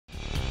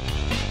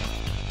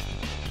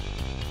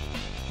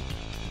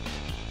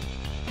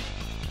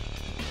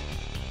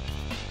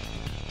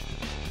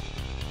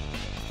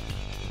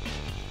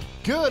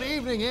Good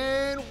evening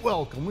and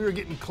welcome. We are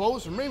getting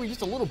closer, maybe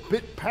just a little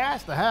bit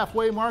past the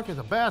halfway mark of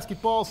the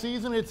basketball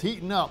season. It's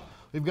heating up.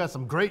 We've got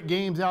some great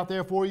games out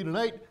there for you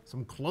tonight,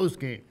 some close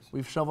games.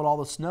 We've shoveled all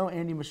the snow.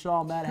 Andy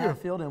Michaud, Matt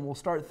Hatfield, and we'll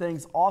start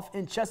things off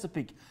in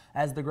Chesapeake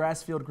as the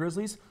Grassfield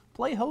Grizzlies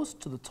play host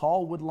to the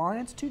Tallwood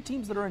Lions, two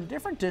teams that are in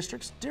different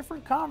districts,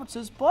 different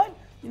conferences, but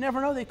you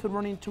never know, they could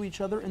run into each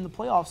other in the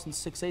playoffs in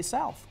 6A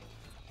South.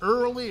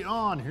 Early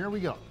on, here we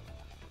go.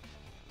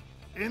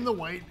 In the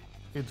white,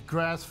 it's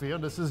Grassfield.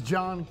 This is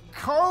John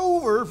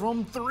Cover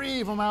from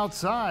three from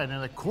outside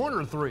and a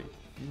corner three.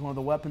 He's one of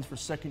the weapons for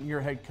second-year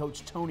head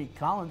coach Tony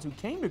Collins, who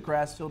came to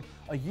Grassfield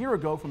a year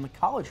ago from the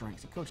college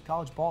ranks. He coached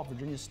college ball at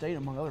Virginia State,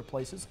 among other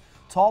places.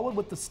 Tallwood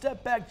with the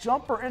step-back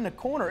jumper in the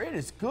corner. It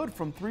is good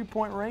from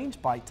three-point range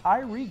by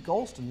Tyree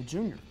Golston, the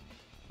junior.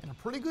 And a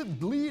pretty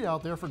good lead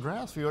out there for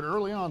Grassfield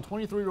early on,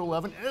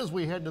 23-11 as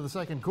we head to the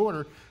second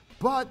quarter.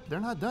 But they're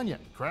not done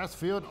yet.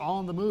 Grassfield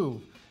on the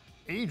move.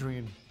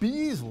 Adrian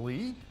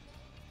Beasley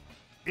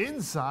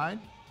inside,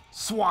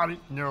 swatted,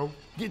 no,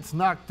 gets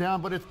knocked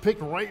down, but it's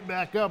picked right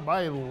back up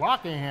by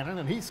Lockahannon,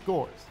 and he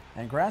scores.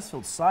 And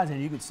Grassfield's size, and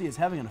you can see, is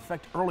having an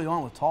effect early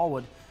on with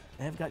Tallwood.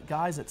 They've got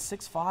guys at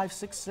 6'5",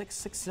 6'6",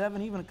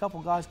 6'7", even a couple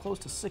guys close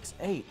to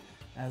 6'8",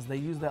 as they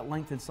use that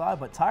length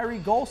inside. But Tyree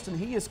Golston,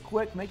 he is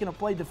quick, making a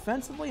play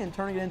defensively and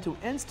turning it into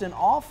instant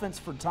offense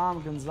for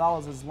Tom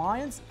Gonzalez's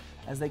Lions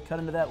as they cut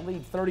into that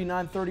lead,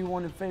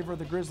 39-31 in favor of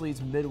the Grizzlies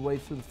midway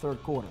through the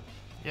third quarter.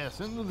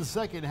 Yes, into the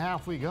second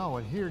half we go,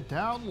 and here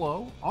down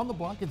low on the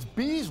block, it's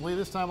Beasley,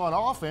 this time on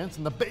offense,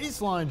 and the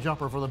baseline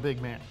jumper for the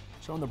big man.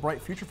 Showing the bright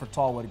future for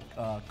Tallwood.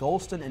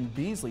 Golston and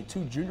Beasley,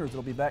 two juniors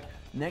that'll be back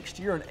next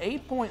year. An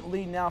 8-point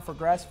lead now for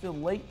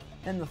Grassfield late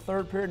in the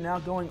third period, now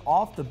going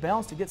off the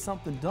bounce to get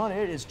something done.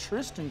 It is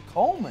Tristan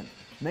Coleman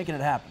making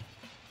it happen.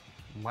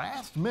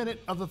 Last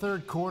minute of the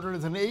third quarter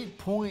is an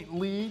 8-point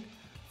lead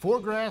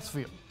for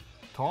Grassfield.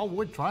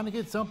 Tallwood trying to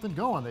get something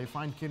going. They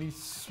find Kenny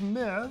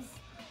Smith.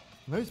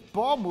 Nice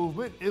ball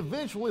movement.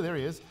 Eventually, there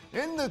he is,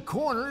 in the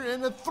corner,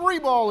 and the three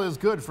ball is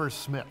good for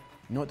Smith.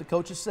 You know what the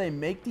coaches say,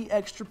 make the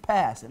extra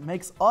pass. It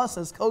makes us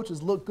as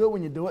coaches look good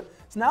when you do it.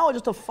 It's now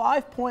just a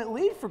 5-point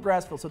lead for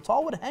Grassfield, so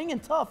Tallwood hanging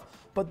tough,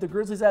 but the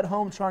Grizzlies at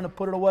home trying to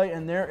put it away,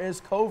 and there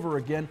is Cover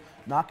again,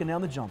 knocking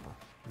down the jumper.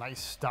 Nice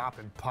stop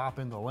and pop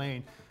in the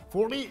lane.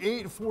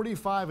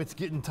 48-45, it's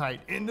getting tight.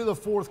 Into the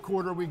fourth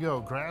quarter we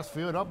go.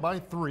 Grassfield up by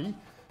 3,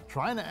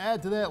 trying to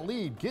add to that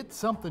lead, get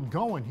something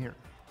going here.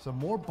 Some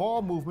more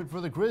ball movement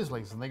for the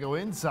Grizzlies, and they go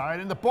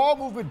inside, and the ball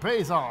movement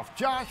pays off.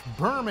 Josh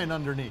Berman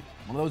underneath.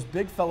 One of those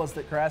big fellas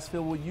that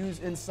Grassfield will use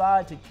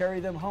inside to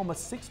carry them home. A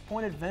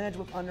 6-point advantage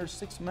with under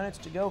 6 minutes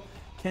to go.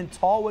 Can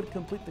Tallwood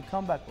complete the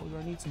comeback? Well, we're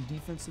going to need some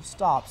defensive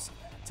stops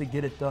to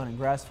get it done. And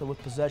Grassfield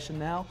with possession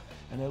now,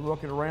 and they're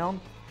looking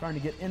around, trying to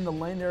get in the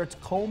lane there. It's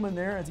Coleman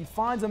there as he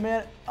finds a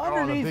man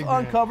underneath,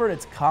 uncovered. Man.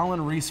 It's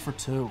Colin Reese for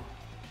 2.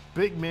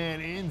 Big man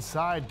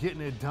inside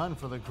getting it done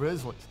for the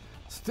Grizzlies.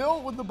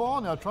 Still with the ball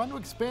now, trying to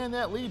expand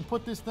that lead and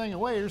put this thing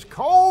away. Here's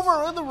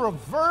Cover in the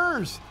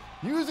reverse,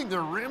 using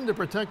the rim to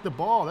protect the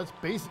ball. That's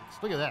basics.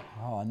 Look at that.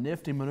 Oh, a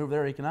nifty maneuver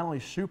there. He can not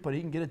only shoot, but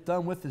he can get it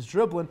done with his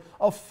dribbling.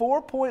 A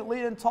 4-point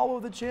lead, and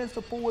Tallwood with a chance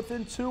to pull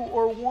within 2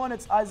 or 1.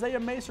 It's Isaiah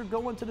Macer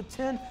going to the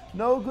 10.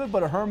 No good,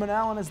 but a Herman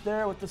Allen is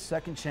there with the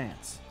second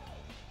chance.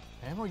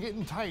 And we're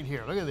getting tight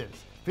here. Look at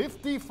this.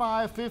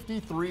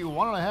 55-53,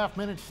 1.5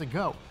 minutes to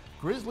go.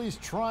 Grizzlies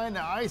trying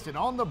to ice it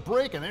on the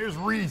break, and there's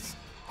Reese.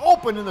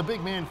 Open, and the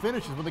big man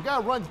finishes. When the guy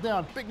runs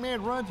down, big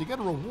man runs, you got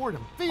to reward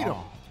him, feed him.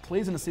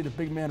 Pleasing to see the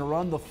big man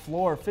run the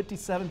floor.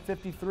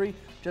 57-53,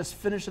 just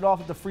finish it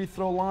off at the free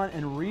throw line,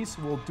 and Reese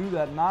will do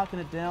that, knocking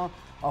it down.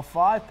 A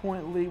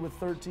 5-point lead with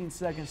 13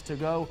 seconds to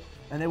go,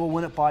 and they will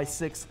win it by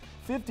 6.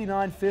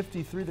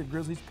 59-53, the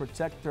Grizzlies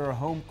protect their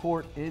home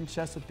court in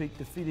Chesapeake,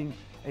 defeating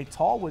a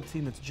Tallwood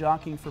team that's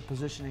jockeying for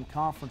position in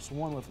Conference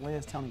 1 with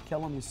Landstown and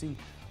Kellum. You see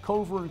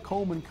Cover and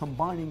Coleman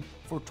combining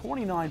for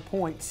 29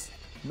 points.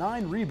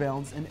 9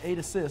 rebounds and 8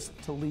 assists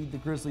to lead the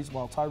Grizzlies,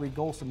 while Tyree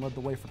Golston led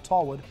the way for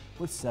Tallwood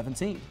with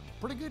 17.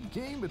 Pretty good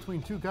game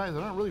between two guys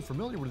that aren't really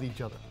familiar with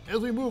each other. As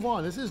we move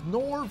on, this is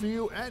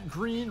Norview at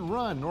Green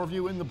Run.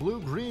 Norview in the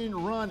blue, Green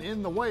Run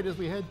in the white as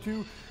we head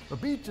to the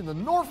beach in the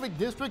Norfolk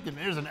district, and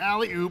there's an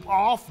alley-oop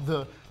off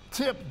the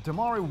tip.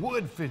 Damari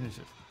Wood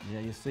finishes.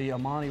 Yeah, you see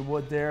Amani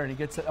Wood there, and he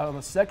gets it on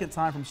the second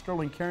time from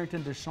Sterling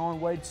Carrington to Sean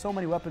Wade. So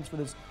many weapons for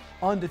this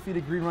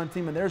undefeated Green Run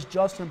team, and there's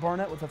Justin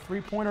Barnett with a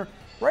 3-pointer.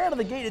 Right out of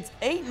the gate, it's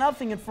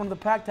 8-0 in front of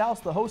the packed house.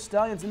 The host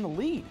Stallions in the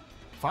lead.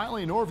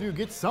 Finally, Norview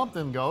gets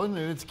something going,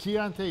 and it's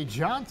Keontae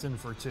Johnson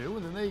for 2,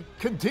 and then they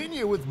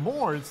continue with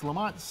more. It's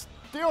Lamont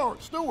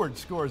Stewart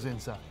scores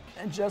inside.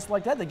 And just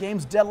like that, the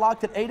game's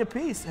deadlocked at 8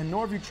 apiece, and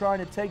Norview trying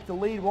to take the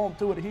lead, won't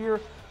do it here,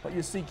 but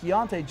you see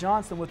Keontae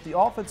Johnson with the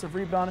offensive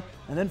rebound,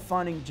 and then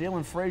finding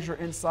Jalen Frazier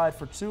inside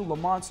for 2.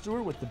 Lamont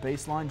Stewart with the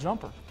baseline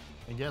jumper.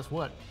 And guess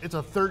what? It's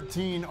a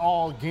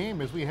 13-all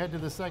game as we head to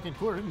the second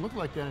quarter. It didn't look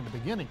like that in the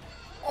beginning.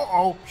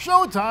 Uh-oh,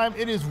 showtime.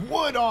 It is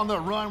Wood on the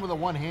run with a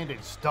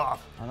one-handed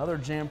stuff. Another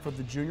jam for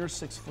the junior,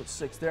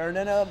 6'6" there. And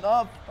then it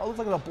looks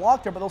like a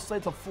block there, but they'll say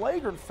it's a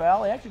flagrant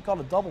foul. They actually called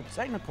a double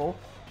technical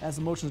as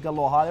the motions got a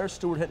little high there.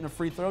 Stewart hitting the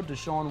free throw,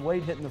 Deshaun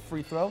Wade hitting the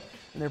free throw.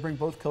 And they bring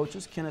both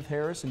coaches, Kenneth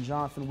Harris and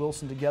Jonathan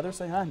Wilson, together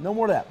saying, no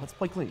more of that. Let's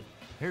play clean.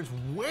 Here's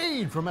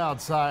Wade from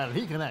outside, and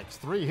he connects.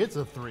 Hits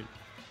a three.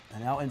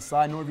 And now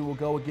inside, Norview will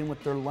go again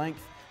with their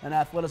length and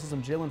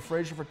athleticism. Jalen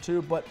Frazier for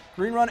 2, but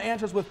Green Run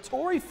answers with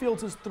Torrey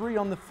Fields' 3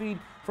 on the feed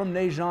from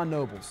Najon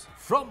Nobles.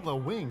 From the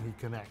wing, he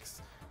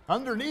connects.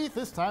 Underneath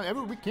this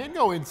time, we can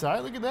go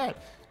inside. Look at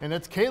that. And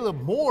that's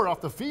Caleb Moore off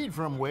the feed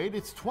from Wade.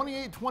 It's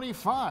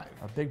 28-25.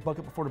 A big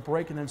bucket before the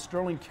break, and then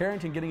Sterling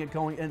Carrington getting it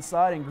going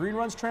inside. And Green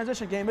Run's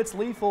transition game, it's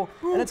lethal.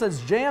 Ooh. And it's a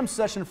jam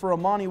session for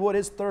Amani Wood,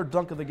 his 3rd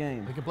dunk of the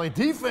game. They can play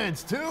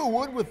defense, too.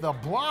 Wood with the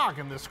block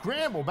and the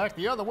scramble back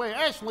the other way.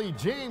 Ashley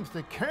James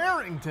to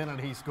Carrington, and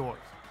he scores.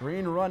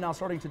 Green Run now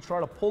starting to try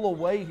to pull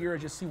away here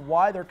as you see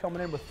why they're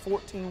coming in with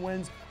 14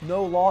 wins,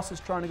 no losses,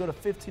 trying to go to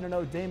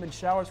 15-0. Damon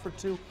Showers for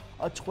 2,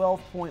 a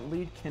 12-point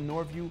lead. Can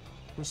Norview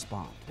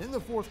respond? In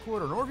the 4th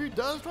quarter, Norview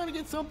does try to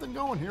get something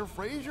going here.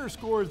 Frazier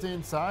scores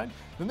inside.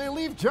 Then they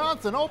leave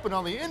Johnson open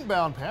on the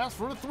inbound pass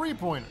for a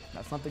 3-pointer.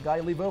 That's not the guy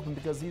you leave open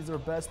because he's their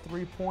best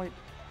 3-point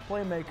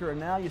playmaker. And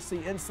now you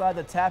see inside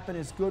the tap-in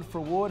is good for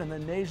Wood. And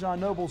then Najon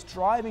Nobles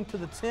driving to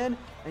the 10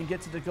 and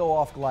gets it to go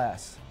off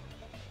glass.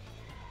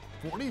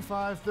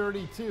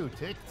 45-32.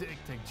 Tick, tick,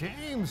 tick.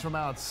 James from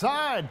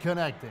outside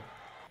connecting.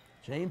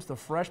 James, the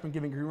freshman,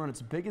 giving Green Run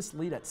its biggest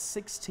lead at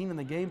 16 in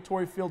the game.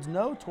 Torrey Fields,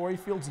 no. Torrey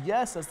Fields,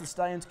 yes, as the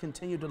Stallions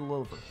continue to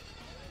deliver.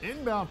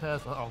 Inbound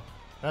pass. Uh-oh.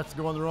 That's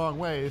going the wrong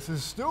way. This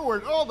is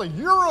Stewart. Oh, the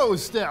Euro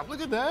step.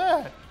 Look at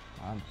that.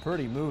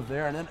 Pretty move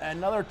there. And then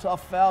another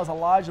tough foul as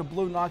Elijah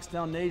Blue knocks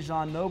down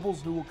Najon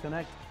Nobles, who will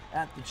connect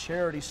at the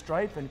charity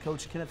stripe. And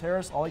Coach Kenneth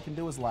Harris, all he can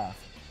do is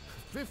laugh.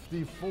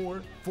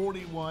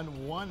 54-41,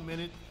 1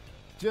 minute.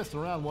 Just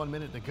around 1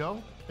 minute to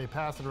go. They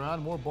pass it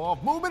around, more ball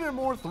movement and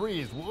more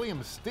threes.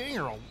 William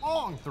Stinger, a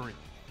long 3.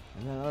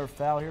 And then another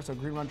foul here, so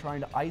Green Run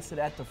trying to ice it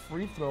at the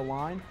free throw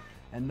line.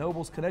 And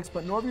Nobles connects,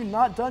 but Norview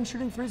not done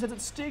shooting threes as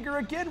it's Stinger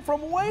again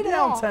from way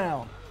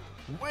downtown.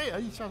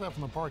 You shot that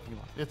from the parking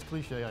lot. It's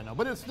cliche, I know,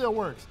 but it still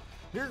works.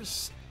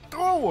 Here's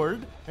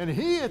Tallwood, and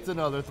he hits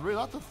another 3.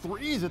 Lots of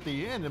threes at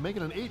the end and make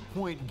it an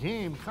 8-point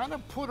game. Kind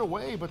of put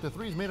away, but the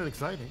threes made it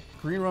exciting.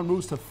 Green Run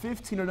moves to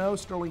 15-0.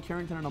 Sterling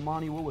Carrington and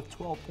Amani Wood with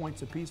 12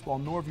 points apiece, while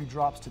Norview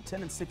drops to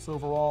 10-6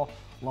 overall.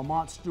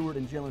 Lamont Stewart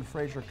and Jalen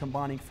Frazier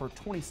combining for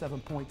 27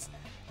 points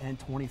and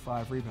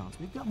 25 rebounds.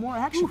 We've got more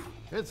action. Oof,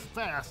 it's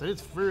fast,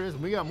 it's furious,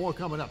 and we got more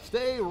coming up.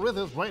 Stay with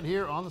us right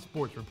here on the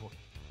Sports Report.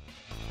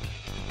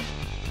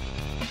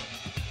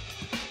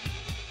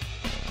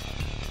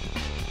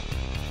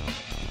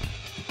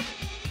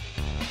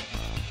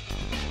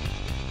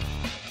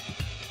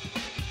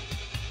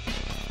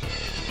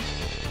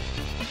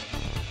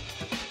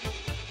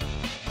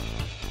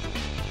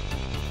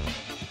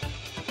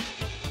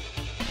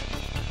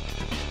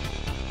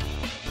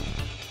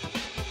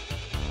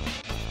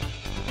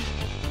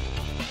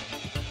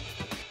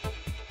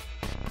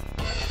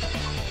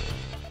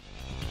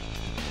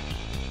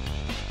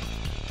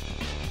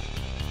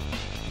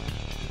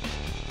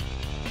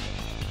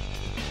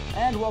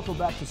 And welcome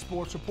back to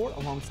Sports Report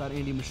alongside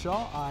Andy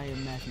Mishaw. I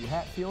am Matthew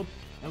Hatfield,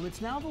 and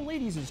it's now the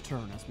ladies'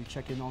 turn as we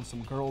check in on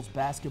some girls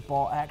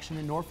basketball action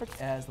in Norfolk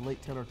as the Lake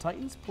Taylor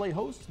Titans play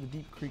host to the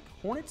Deep Creek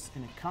Hornets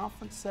in a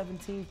Conference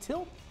 17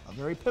 tilt, a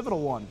very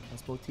pivotal one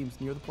as both teams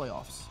near the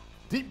playoffs.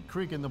 Deep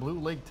Creek in the blue,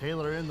 Lake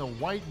Taylor in the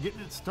white, getting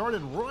it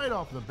started right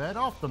off the bat,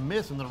 off the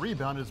miss, and the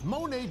rebound as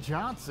Monet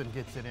Johnson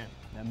gets it in.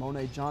 And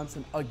Monet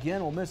Johnson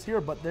again will miss here,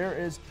 but there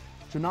is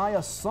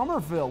Janiyah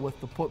Somerville with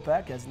the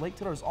putback as Lake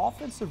Taylor's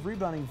offensive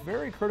rebounding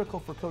very critical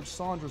for Coach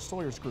Sandra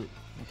Sawyer's group.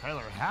 And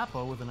Tyler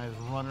Happo with a nice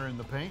runner in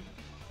the paint,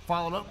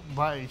 followed up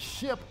by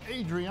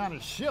Adriana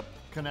Ship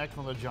connect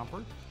from the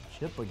jumper.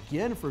 Ship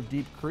again for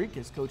Deep Creek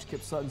as Coach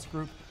Kip Sutton's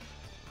group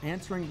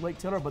answering Lake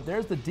Taylor, but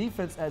there's the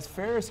defense as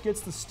Ferris gets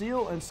the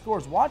steal and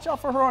scores. Watch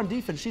out for her on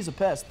defense. She's a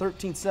pest.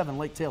 13-7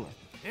 Lake Taylor.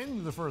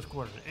 Into the first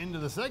quarter, into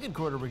the second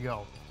quarter we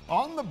go.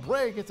 On the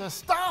break, it's a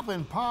stop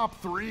and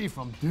pop 3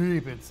 from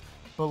deep. It's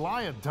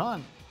Belia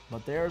Dunn.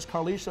 But there's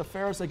Carlisha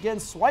Ferris again,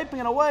 swiping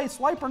it away.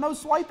 Swiper, no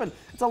swiping.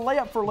 It's a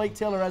layup for Lake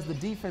Taylor as the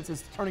defense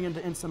is turning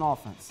into instant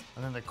offense.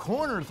 And then the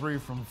corner 3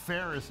 from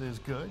Ferris is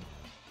good.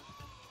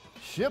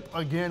 Ship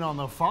again on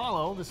the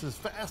follow. This is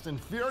fast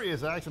and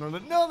furious action on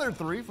another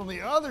 3 from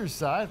the other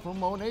side from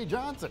Monet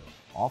Johnson.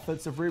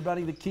 Offensive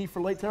rebounding the key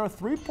for Lake Taylor.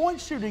 3-point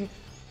shooting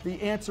the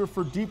answer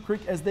for Deep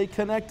Creek as they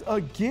connect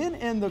again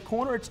in the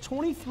corner. It's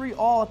 23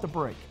 all at the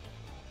break.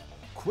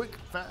 Quick,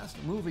 fast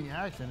moving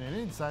action, and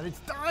inside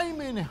it's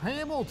Diamond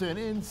Hamilton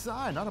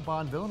inside. Not a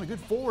Bonneville, a good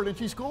forward, and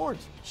she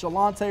scores.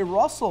 Shalante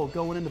Russell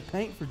going into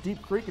paint for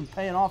Deep Creek and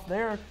paying off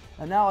there.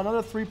 And now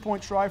another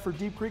 3-point try for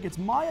Deep Creek. It's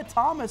Maya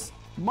Thomas,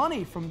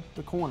 money from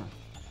the corner.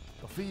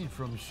 The feed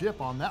from Ship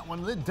on that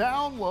one. Then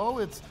down low,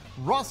 it's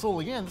Russell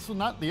again. This is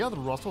not the other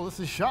Russell. This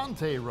is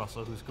Shantae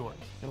Russell who scored.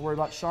 Gonna worry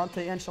about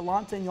Shantae and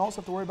Shalante, and you also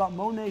have to worry about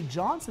Monet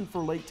Johnson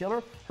for Lake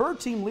Taylor. Her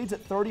team leads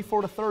at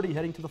 34-30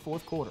 heading to the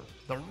fourth quarter.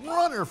 The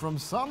runner from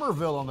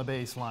Somerville on the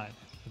baseline.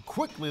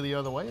 Quickly the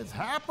other way, it's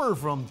Happer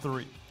from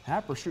 3.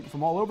 Happer shooting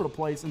from all over the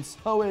place, and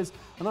so is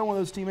another one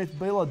of those teammates,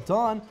 Bela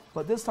Dunn,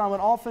 but this time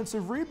an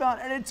offensive rebound,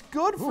 and it's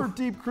good for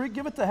Deep Creek.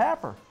 Give it to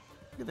Happer.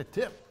 Look at the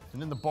tip.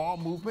 And then the ball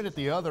movement at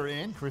the other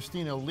end.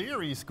 Christina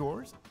Leary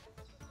scores.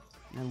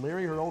 And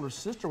Leary, her older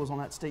sister, was on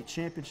that state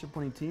championship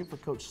winning team for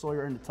Coach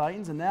Sawyer and the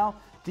Titans, and now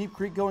Deep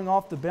Creek going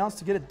off the bounce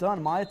to get it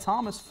done. Maya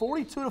Thomas,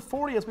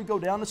 42-40 as we go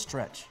down the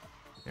stretch.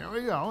 Here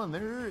we go, and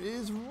there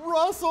is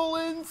Russell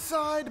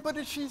inside,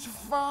 but she's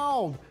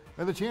fouled.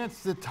 And the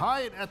chance to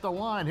tie it at the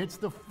line. Hits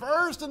the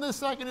first and the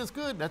second is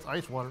good. That's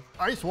ice water.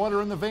 Ice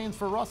water in the veins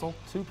for Russell.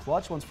 2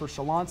 clutch ones for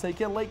Shalante.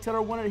 Can Lake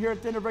Taylor win it here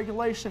at the end of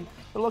regulation?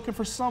 They're looking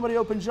for somebody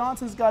open.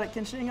 Johnson's got it.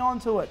 Can she hang on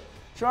to it?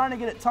 Trying to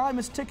get it. Time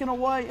is ticking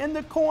away. In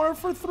the corner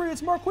for 3.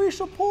 It's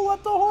Marquisha. Pull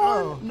at the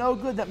horn. Oh. No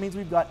good. That means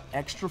we've got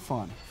extra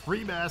fun.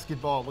 Free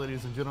basketball,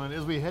 ladies and gentlemen,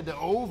 as we head to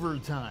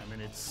overtime.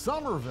 And it's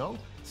Somerville.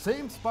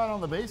 Same spot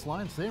on the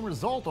baseline. Same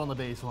result on the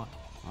baseline.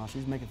 Oh,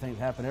 she's making things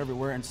happen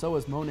everywhere, and so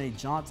is Monet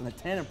Johnson, a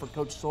tandem for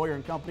Coach Sawyer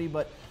and company.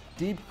 But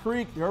Deep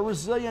Creek, they're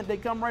resilient. They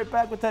come right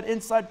back with that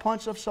inside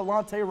punch of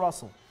Shalante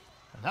Russell.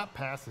 And that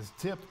pass is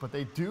tipped, but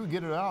they do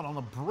get it out on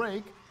the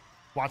break.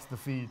 Watch the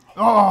feed.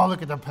 Oh,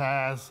 look at the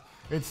pass.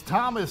 It's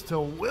Thomas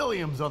to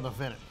Williams on the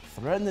finish.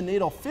 Threading the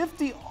needle,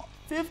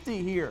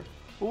 50-50 here.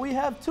 Well, we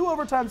have 2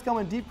 overtimes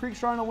coming. Deep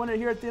Creek's trying to win it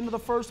here at the end of the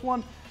first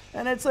one.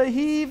 And it's a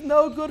heave,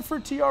 no good for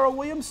Tiara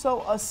Williams,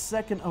 so a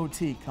second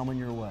OT coming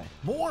your way.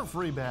 More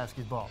free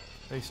basketball.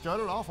 They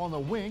started off on the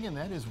wing, and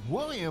that is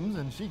Williams,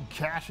 and she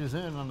cashes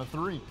in on the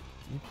 3.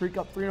 Deep Creek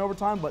up 3 in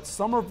overtime, but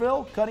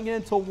Somerville cutting it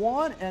into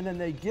 1, and then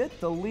they get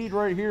the lead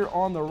right here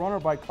on the runner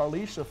by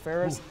Carlisha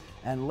Ferris. Ooh.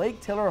 And Lake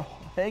Taylor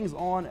hangs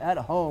on at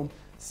home,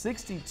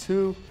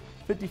 62-54.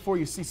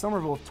 You see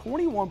Somerville with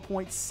 21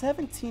 points,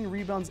 17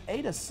 rebounds,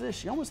 8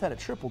 assists. She almost had a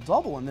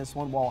triple-double in this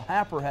one, while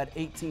Happer had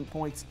 18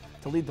 points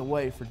to lead the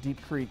way for Deep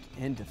Creek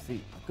in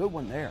defeat. A good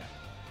one there.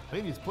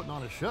 Ladies putting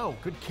on a show.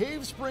 Could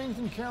Cave Springs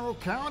and Carroll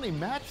County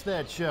match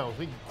that show?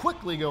 We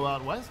quickly go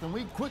out west, and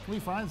we quickly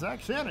find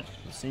Zach Shannon.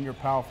 The senior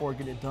power forward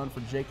getting it done for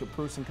Jacob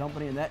Bruce and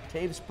company, and that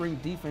Cave Spring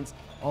defense,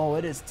 oh,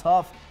 it is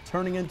tough,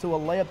 turning into a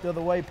layup the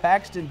other way.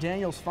 Paxton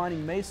Daniels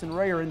finding Mason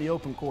Rayer in the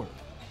open court.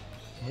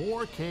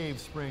 More Cave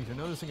Springs. You're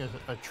noticing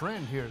a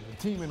trend here. The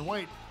team in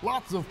white,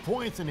 lots of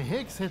points, and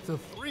Hicks hits a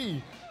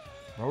 3.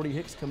 Brody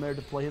Hicks committed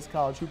to play his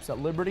college hoops at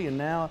Liberty, and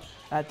now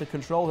at the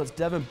control, that's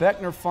Devin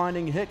Beckner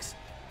finding Hicks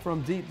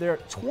from deep there.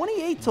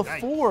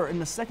 28-4 in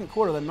the second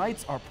quarter. The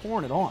Knights are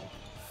pouring it on.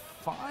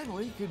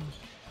 Finally, could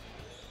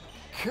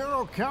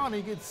Carroll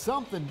County get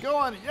something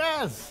going?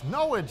 Yes!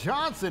 Noah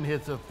Johnson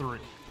hits a 3.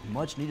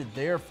 Much needed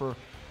there for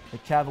the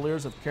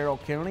Cavaliers of Carroll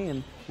County,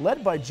 and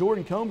led by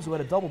Jordan Combs, who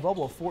had a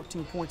double-double of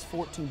 14 points,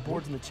 14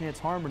 boards in the Chance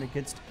Harmon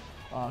against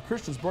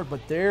Christiansburg.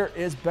 But there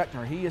is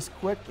Beckner. He is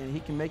quick, and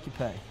he can make you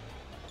pay.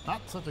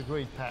 Not such a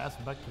great pass.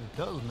 Beckner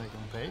does make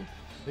him pay.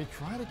 They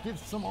try to get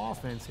some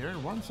offense here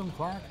and run some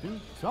clock, do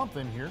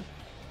something here.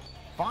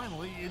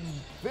 Finally,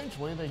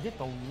 eventually, they get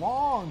the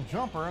long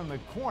jumper in the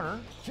corner,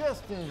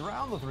 just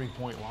around the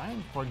 3-point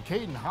line for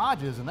Caden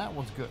Hodges, and that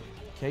one's good.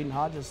 Caden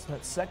Hodges,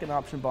 that second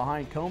option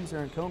behind Combs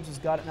there, and Combs has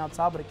got it now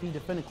top of the key,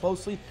 defending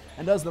closely,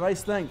 and does the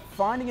nice thing,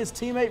 finding his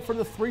teammate for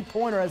the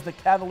 3-pointer as the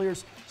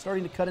Cavaliers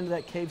starting to cut into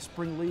that Cave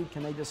Spring lead.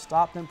 Can they just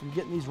stop them from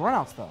getting these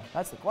runouts, though?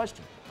 That's the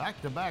question.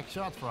 Back-to-back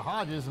shots for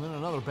Hodges, and then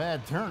another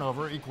bad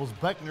turnover equals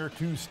Beckner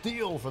to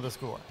Steele for the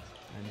score.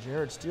 And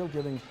Jared Steele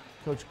giving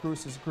Coach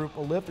Cruz's group a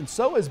lift, and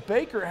so is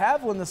Baker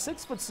Haviland, the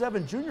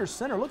 6'7" junior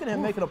center. Look at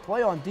him making a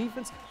play on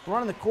defense,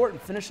 running the court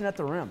and finishing at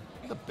the rim.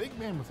 The big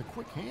man with the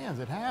quick hands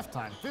at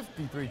halftime,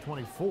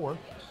 53-24,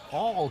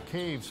 all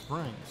Cave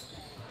Springs.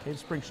 Cave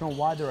Springs showing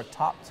why they're a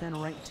top 10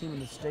 ranked team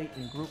in the state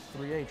in Group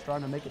 3A,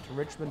 trying to make it to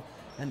Richmond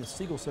and the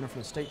Siegel Center for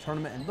the state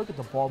tournament. And look at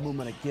the ball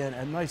movement again,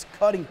 a nice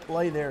cutting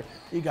play there.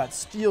 You got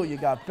Steele, you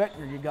got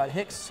Beckner, you got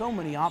Hicks, so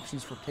many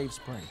options for Cave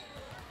Springs.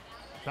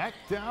 Back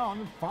down,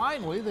 and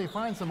finally they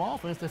find some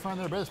offense. They find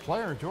their best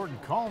player, Jordan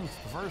Combs,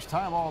 the first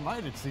time all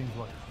night it seems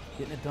like.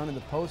 Getting it done in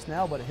the post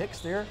now, but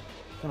Hicks there,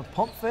 gonna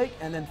pump fake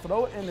and then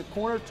throw it in the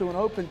corner to an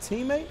open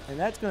teammate, and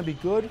that's gonna be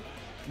good.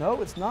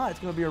 No, it's not. It's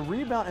gonna be a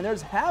rebound, and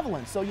there's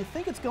Haviland. So you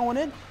think it's going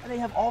in, and they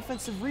have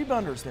offensive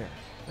rebounders there.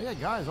 They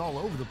got guys all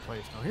over the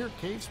place. Now here at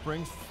Cave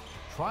Springs,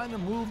 trying to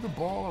move the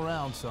ball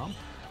around some.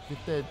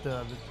 Get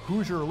that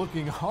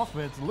Hoosier-looking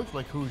offense. It looks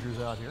like Hoosiers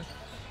out here.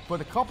 But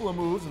a couple of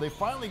moves, and they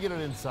finally get it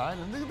inside.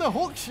 And the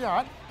hook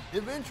shot,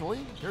 eventually,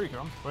 here he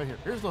comes, right here.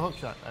 Here's the hook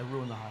shot. I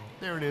ruined the highlight.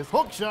 There it is.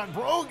 Hook shot,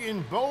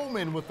 Brogan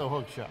Bowman with the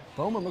hook shot.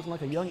 Bowman looking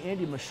like a young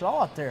Andy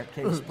Michaud out there at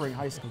Cave Spring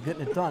High School,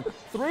 getting it done.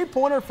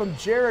 3-pointer from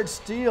Jared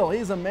Steele.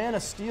 He's a man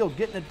of steel,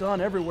 getting it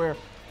done everywhere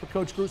for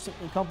Coach Cruz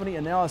and company.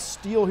 And now a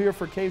steal here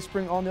for Cave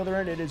Spring on the other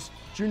end. It is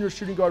junior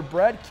shooting guard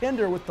Brad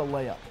Kinder with the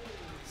layup.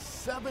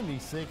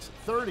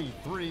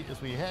 76-33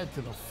 as we head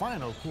to the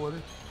final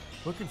quarter.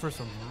 Looking for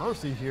some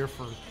mercy here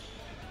for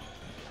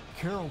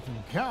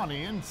Carrollton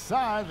County.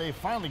 Inside, they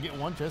finally get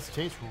one. Just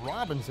Chase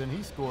Robinson,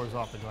 he scores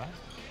off the glass.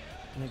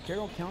 And then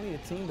Carroll County, a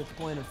team that's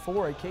playing in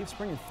 4A, Cave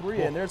Spring in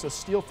 3A, and there's a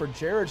steal for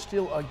Jared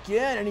Steele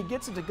again, and he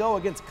gets it to go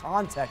against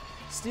contact.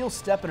 Steele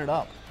stepping it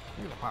up.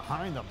 Look at the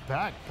behind the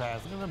back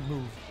pass. Look at that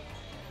move.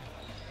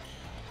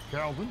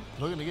 Carrollton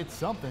looking to get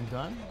something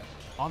done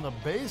on the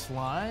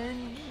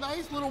baseline.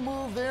 Nice little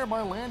move there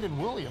by Landon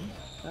Williams.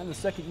 And the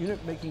second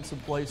unit making some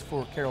plays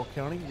for Carroll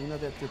County. We know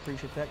that to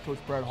appreciate that, Coach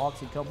Brad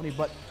Hawks and company.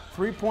 But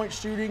three-point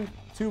shooting,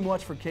 too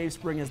much for Cave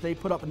Spring as they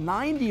put up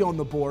 90 on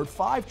the board.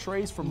 5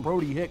 trays from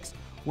Brody Hicks,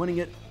 winning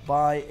it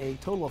by a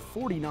total of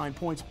 49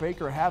 points.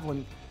 Baker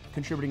Havlin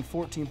contributing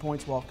 14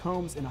 points, while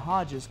Combs and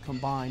Hodges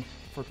combined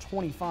for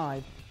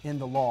 25 in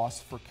the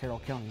loss for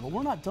Carroll County. Well,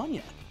 we're not done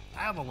yet.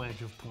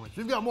 Avalanche of points.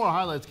 We've got more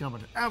highlights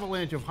coming.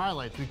 Avalanche of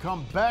highlights. We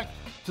come back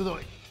to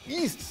the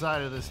east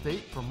side of the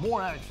state for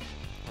more action.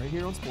 Right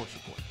here on Sports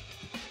Report.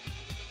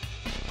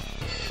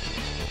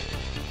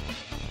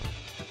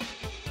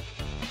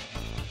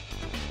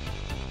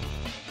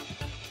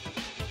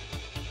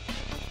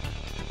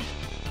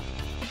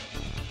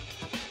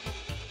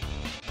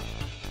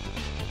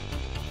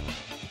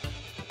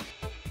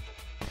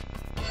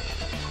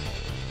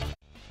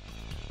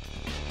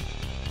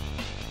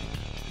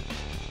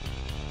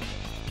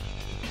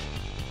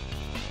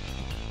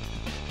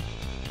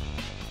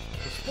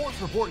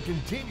 Sports Report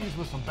continues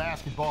with some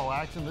basketball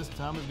action. This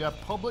time we've got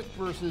public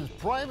versus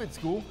private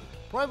school.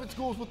 Private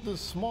schools with the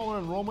smaller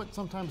enrollment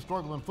sometimes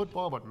struggle in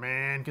football, but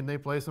man, can they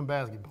play some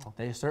basketball.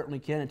 They certainly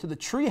can. And to the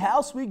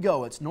treehouse we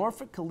go. It's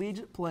Norfolk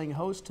Collegiate playing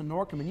host to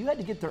Norcom. And you had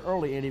to get there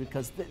early, Andy,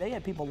 because they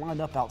had people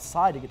lined up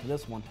outside to get to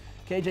this one.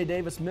 KJ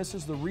Davis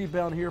misses the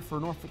rebound here for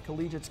Norfolk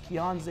Collegiate's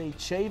Keonze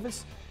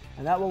Chavis.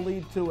 And that will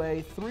lead to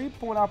a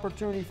three-point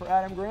opportunity for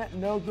Adam Grant.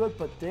 No good,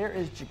 but there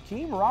is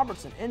Jakeem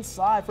Robertson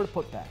inside for the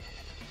putback.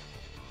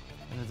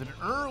 And it's an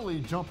early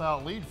jump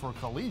out lead for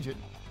Collegiate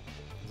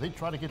as they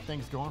try to get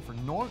things going for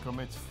Norcom.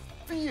 It's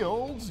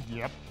Fields,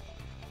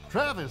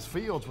 Travis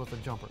Fields with the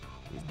jumper.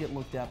 He's getting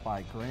looked at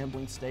by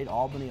Grambling State,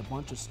 Albany, a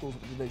bunch of schools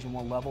at the Division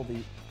I level.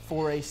 The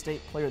 4A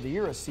State Player of the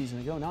Year a season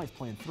ago. Now he's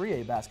playing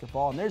 3A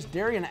basketball. And there's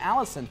Darian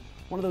Allison,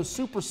 one of those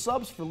super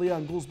subs for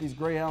Leon Goolsby's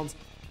Greyhounds,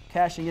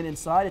 cashing in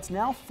inside. It's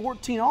now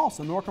 14-all,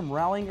 so Norcom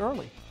rallying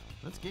early.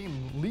 This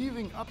game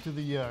leaving up to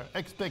the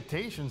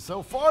expectations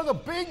so far. The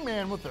big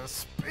man with the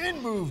spin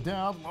move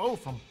down low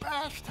from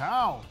Bash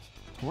Towns.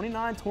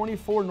 29-24,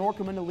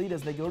 Norcom in the lead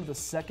as they go to the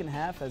second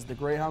half, as the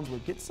Greyhounds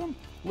would get some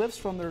lifts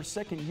from their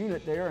second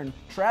unit there. And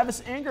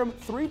Travis Ingram,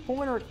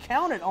 three-pointer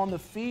counted on the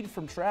feed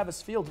from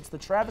Travis Fields. It's the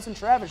Travis and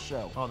Travis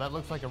show. Oh, that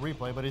looks like a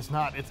replay, but it's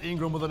not. It's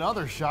Ingram with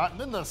another shot. And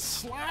then the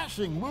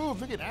slashing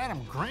move. Look at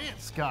Adam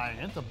Grant skying.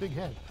 It's a big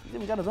head. He's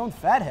even got his own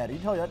fat head.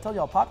 That tells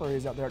you how popular he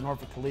is out there at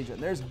Norfolk Collegiate.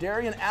 And there's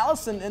Darian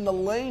Allison in the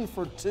lane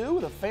for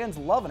 2. The fans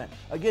loving it.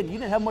 Again, you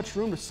didn't have much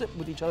room to sit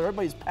with each other.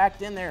 Everybody's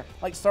packed in there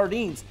like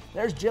sardines.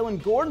 There's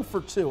Jalen Gordon for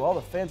 2. All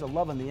the fans are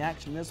loving the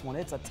action in this one.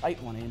 It's a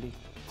tight one, Andy.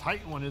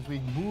 Tight one as we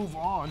move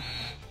on.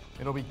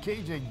 It'll be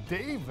KJ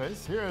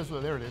Davis. There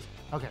it is.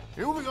 Okay,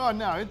 moving on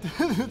now into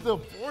the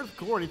fourth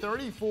quarter.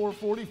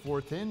 34-44,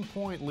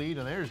 10-point lead,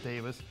 and there's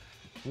Davis.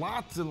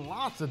 Lots and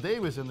lots of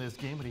Davis in this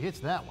game, but he hits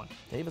that one.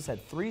 Davis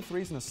had 3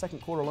 threes in the second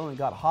quarter alone and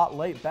got hot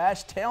late.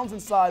 Bash Towns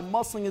inside,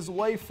 muscling his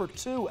way for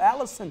 2.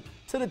 Allison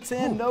to the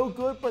 10, no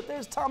good, but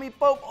there's Tommy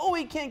Pope. Oh,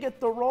 he can't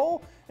get the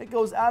roll. It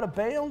goes out of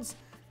bounds.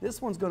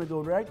 This one's going to go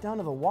right down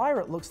to the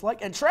wire, it looks like.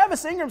 And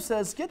Travis Ingram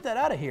says, get that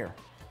out of here.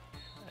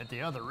 At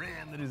the other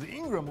end, it is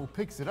Ingram who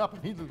picks it up,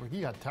 and he looked like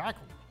he got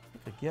tackled.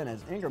 Again,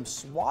 as Ingram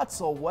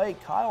swats away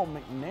Kyle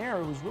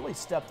McNair, who's really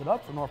stepped it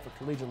up for Norfolk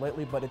Collegiate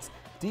lately, but it's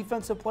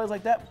defensive plays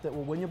like that that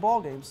will win you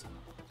ball games.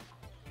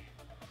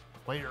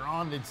 Later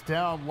on, it's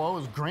down low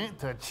as Grant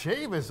to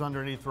Chavis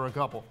underneath for a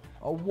couple.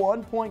 A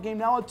 1-point game,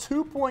 now a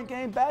 2-point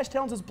game. Bash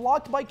Towns is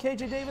blocked by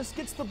KJ Davis,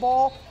 gets the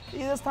ball.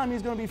 This time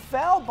he's going to be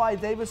fouled by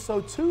Davis, so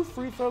 2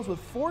 free throws with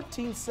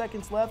 14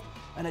 seconds left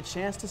and a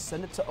chance to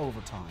send it to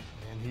overtime.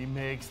 And he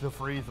makes the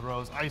free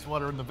throws. Ice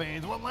water in the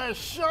veins. One last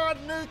shot,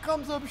 and it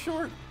comes up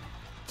short.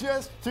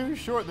 Just too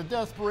short. The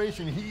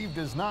desperation heave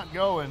does not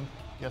go, and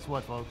guess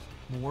what, folks?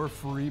 More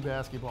free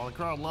basketball. The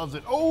crowd loves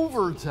it.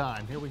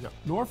 Overtime. Here we go.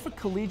 Norfolk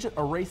Collegiate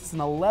erases an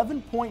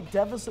 11-point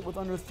deficit with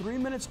under 3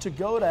 minutes to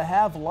go to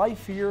have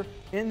life here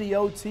in the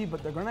OT,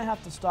 but they're going to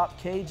have to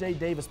stop KJ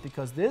Davis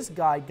because this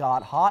guy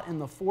got hot in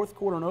the fourth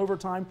quarter and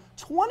overtime.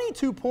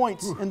 22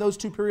 points in those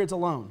 2 periods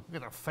alone.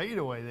 Look at the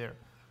fadeaway there.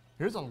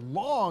 Here's a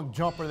long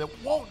jumper that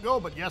won't go,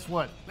 but guess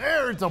what?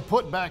 There's a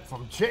putback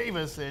from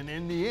Chavis, and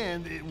in the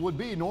end, it would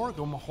be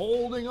Norcom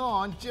holding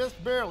on,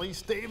 just barely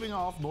staving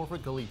off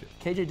Norfolk Collegiate.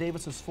 KJ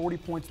Davis has 40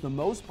 points, the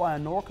most by a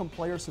Norcom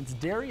player since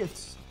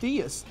Darius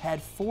Theus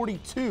had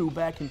 42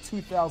 back in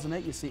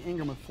 2008. You see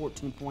Ingram with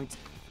 14 points,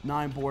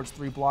 9 boards,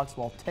 3 blocks,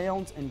 while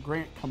Towns and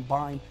Grant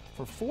combined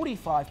for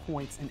 45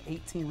 points and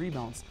 18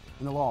 rebounds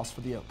in the loss for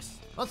the Oaks.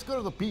 Let's go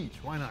to the beach.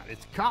 Why not?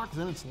 It's Cox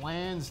and it's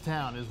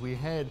Landstown as we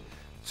head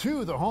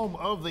to the home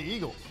of the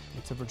Eagles.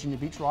 It's a Virginia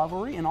Beach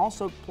rivalry and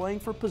also playing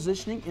for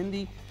positioning in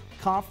the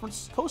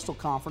Coastal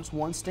Conference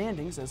 1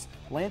 standings, as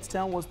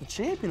Landstown was the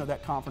champion of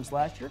that conference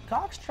last year.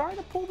 Cox trying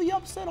to pull the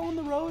upset on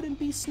the road and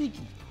be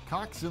sneaky.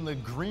 Cox in the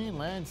green,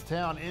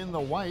 Landstown in the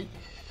white.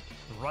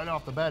 Right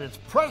off the bat, it's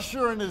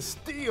pressure and a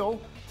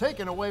steal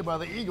taken away by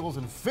the Eagles,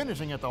 and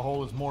finishing at the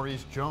hole is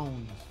Maurice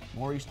Jones.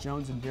 Maurice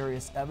Jones and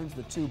Darius Evans,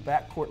 the two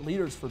backcourt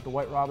leaders for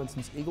Dwight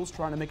Robinson's Eagles,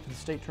 trying to make it to the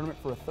state tournament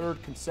for a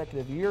third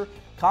consecutive year.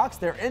 Cox,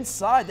 they're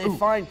inside. They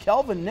find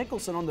Kelvin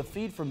Nicholson on the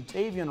feed from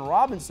Tavian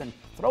Robinson.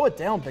 Throw it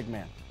down, big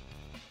man.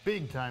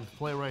 Big time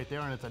play right there,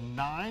 and it's a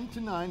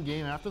 9-9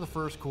 game after the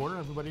first quarter.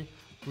 Everybody,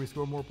 do we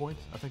score more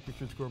points? I think we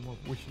should score more.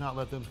 We should not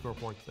let them score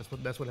points.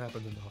 That's what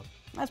happens in the hub.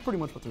 That's pretty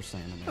much what they're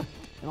saying to me.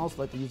 And also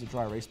like to use a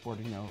dry erase board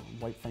to,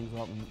 wipe things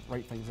up and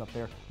write things up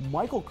there.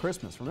 Michael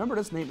Christmas, remember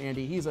this name,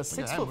 Andy? He's a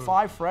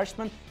 6'5"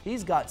 freshman.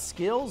 He's got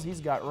skills,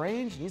 he's got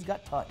range, and he's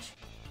got touch.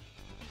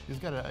 He's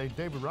got a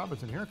David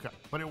Robinson haircut,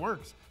 but it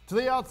works. To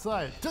the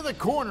outside, to the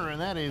corner,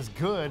 and that is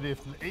good if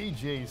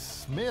A.J.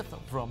 Smith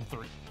from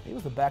 3. He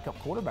was the backup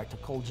quarterback to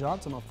Cole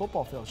Johnson on the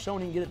football field, showing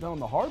he can get it done on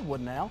the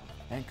hardwood now.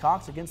 And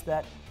Cox against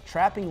that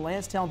trapping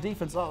Landstown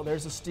defense. Oh,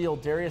 there's a steal.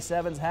 Darius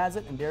Evans has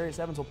it, and Darius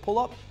Evans will pull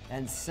up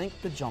and sink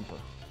the jumper.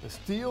 The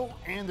steal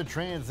and the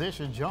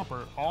transition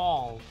jumper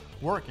all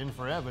working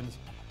for Evans.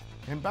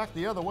 And back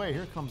the other way,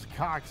 here comes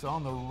Cox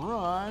on the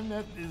run.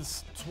 That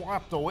is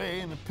swapped away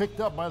and picked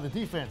up by the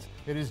defense.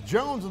 It is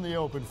Jones in the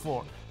open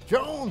floor.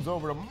 Jones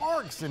over to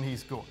Marks, and he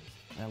scores.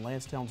 And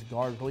Landstown's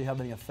guard really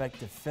having an effect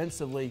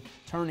defensively,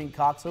 turning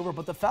Cox over.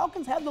 But the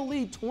Falcons have the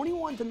lead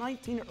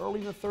 21-19 early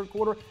in the third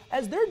quarter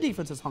as their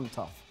defense has hung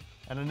tough.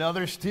 And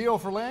another steal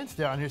for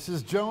Landstown. This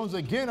is Jones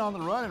again on the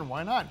run, and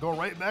why not? Go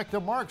right back to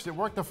Marks. It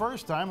worked the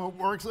first time. It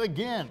works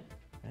again.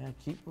 And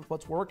keep with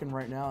what's working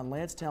right now. And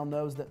Landstown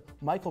knows that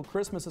Michael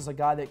Christmas is a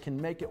guy that can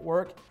make it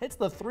work. Hits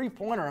the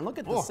three-pointer, and look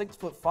at the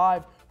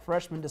 6'5"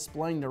 freshman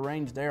displaying the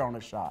range there on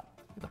a shot.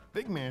 The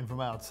big man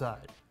from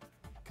outside.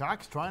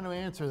 Cox trying to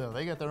answer, though.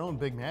 They got their own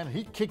big man.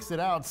 He kicks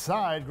it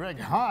outside. Greg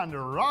Hahn to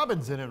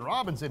Robinson, and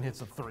Robinson hits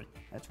a 3.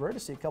 That's rare to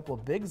see a couple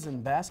of bigs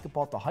in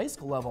basketball at the high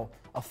school level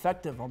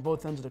effective on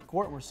both ends of the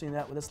court, and we're seeing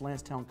that with this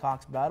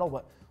Landstown-Cox battle.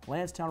 But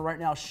Landstown right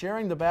now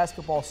sharing the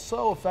basketball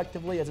so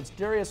effectively as it's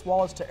Darius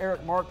Wallace to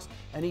Eric Marks,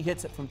 and he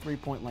hits it from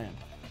three-point land.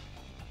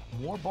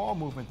 More ball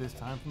movement this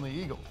time from the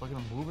Eagles. Look at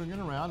them moving it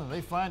around, and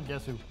they find,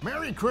 guess who?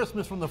 Merry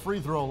Christmas from the free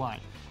throw line.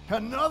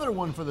 Another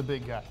one for the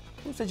big guy.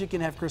 Who says you can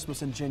have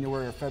Christmas in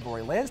January or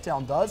February?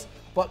 Landstown does,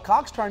 but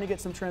Cox trying to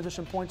get some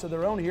transition points of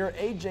their own here.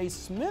 A.J.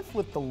 Smith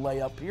with the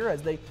layup here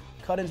as they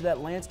cut into that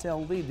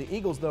Landstown lead. The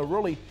Eagles, though,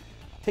 really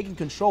taking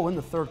control in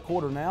the third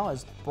quarter now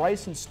as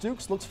Bryson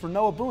Stukes looks for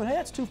Noah Boone. Hey,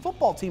 that's two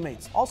football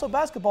teammates, also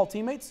basketball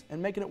teammates, and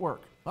making it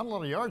work. Not a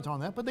lot of yards on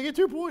that, but they get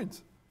 2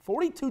 points.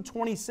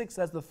 42-26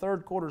 as the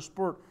third quarter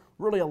spurt,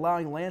 really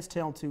allowing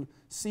Landstown to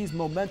seize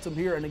momentum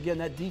here. And again,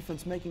 that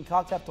defense making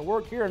Cox have to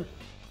work here. And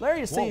there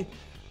you see,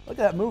 look at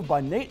that move by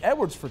Nate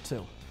Edwards for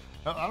 2.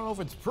 I don't know if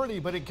it's pretty,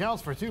 but it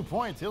counts for 2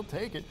 points. He'll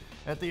take it.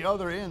 At the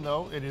other end,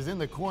 though, it is in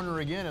the corner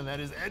again, and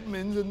that is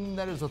Edmonds, and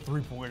that is a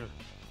 3-pointer.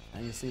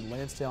 And you see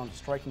Landstown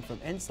striking from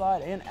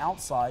inside and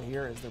outside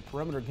here as their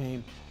perimeter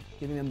game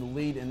giving them the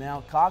lead. And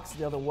now Cox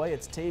the other way.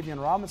 It's Tavian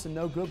Robinson,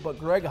 no good, but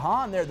Greg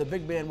Hahn there, the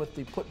big man with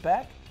the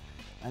putback.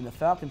 And the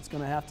Falcons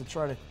going to have to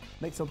try to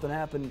make something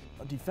happen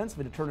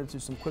defensively to turn into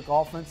some quick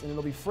offense. And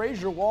it'll be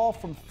Frazier Wall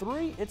from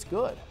 3. It's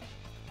good.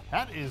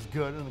 That is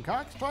good. And the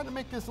Cox tried to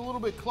make this a little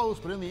bit close,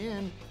 but in the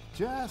end,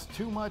 just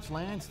too much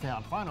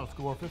Landstown. Final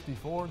score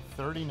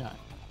 54-39.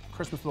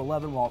 Christmas with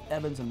 11, while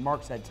Evans and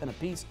Marks had 10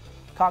 apiece.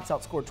 Cox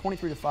outscored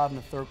 23-5 in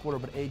the third quarter,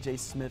 but A.J.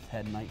 Smith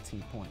had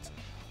 19 points.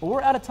 Well,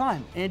 we're out of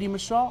time. Andy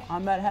Mishaw,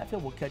 I'm Matt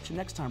Hatfield. We'll catch you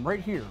next time right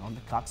here on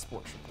the Cox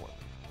Sports Report.